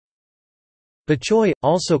Batchoy,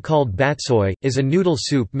 also called batsoy, is a noodle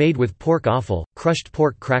soup made with pork offal, crushed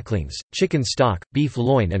pork cracklings, chicken stock, beef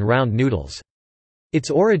loin and round noodles. Its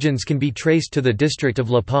origins can be traced to the district of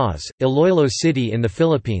La Paz, Iloilo City in the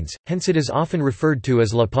Philippines, hence it is often referred to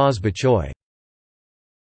as La Paz Batchoy.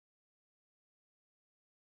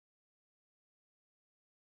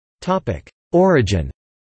 Origin.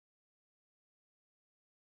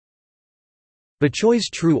 Batchoy's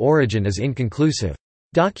true origin is inconclusive.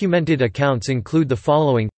 Documented accounts include the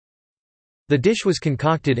following. The dish was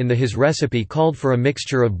concocted in his recipe called for a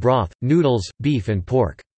mixture of broth, noodles, beef and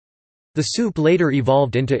pork. The soup later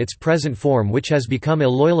evolved into its present form, which has become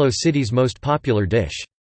Iloilo City's most popular dish.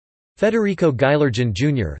 Federico Guillergen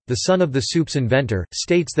Jr., the son of the soup's inventor,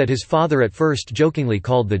 states that his father at first jokingly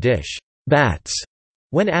called the dish bats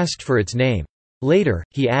when asked for its name. Later,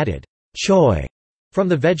 he added choy from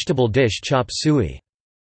the vegetable dish chop suey.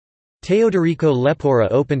 Teodorico Lepora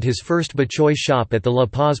opened his first batchoy shop at the La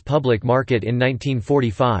Paz Public Market in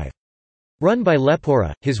 1945. Run by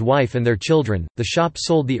Lepora, his wife and their children, the shop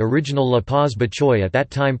sold the original La Paz batchoy at that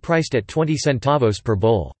time priced at 20 centavos per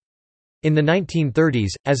bowl. In the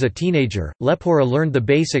 1930s, as a teenager, Lepora learned the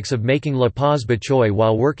basics of making La Paz batchoy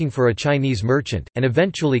while working for a Chinese merchant, and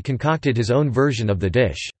eventually concocted his own version of the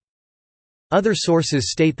dish. Other sources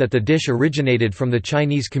state that the dish originated from the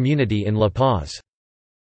Chinese community in La Paz.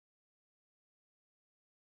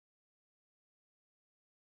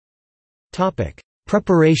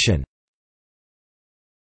 Preparation.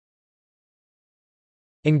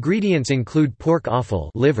 Ingredients include pork offal,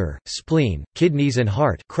 liver, spleen, kidneys and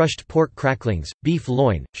heart, crushed pork cracklings, beef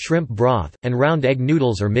loin, shrimp broth, and round egg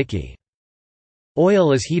noodles or Mickey.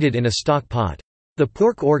 Oil is heated in a stock pot. The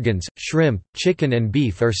pork organs, shrimp, chicken and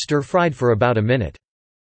beef are stir-fried for about a minute.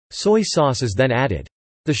 Soy sauce is then added.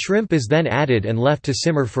 The shrimp is then added and left to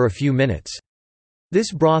simmer for a few minutes.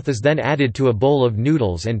 This broth is then added to a bowl of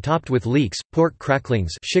noodles and topped with leeks, pork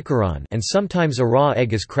cracklings and sometimes a raw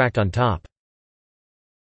egg is cracked on top.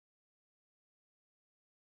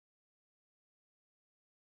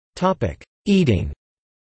 Eating.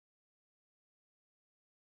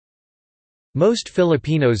 Most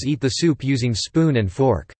Filipinos eat the soup using spoon and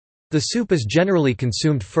fork. The soup is generally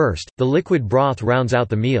consumed first, the liquid broth rounds out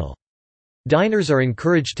the meal. Diners are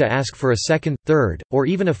encouraged to ask for a second, third, or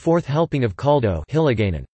even a fourth helping of caldo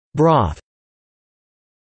broth.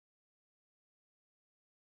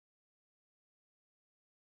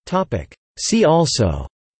 See also: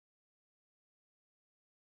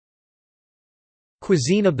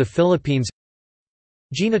 Cuisine of the Philippines,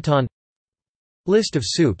 Ginaton, List of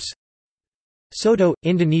soups, Soto –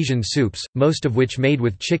 Indonesian soups, most of which made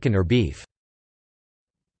with chicken or beef.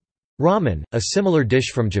 Ramen, a similar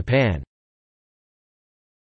dish from Japan.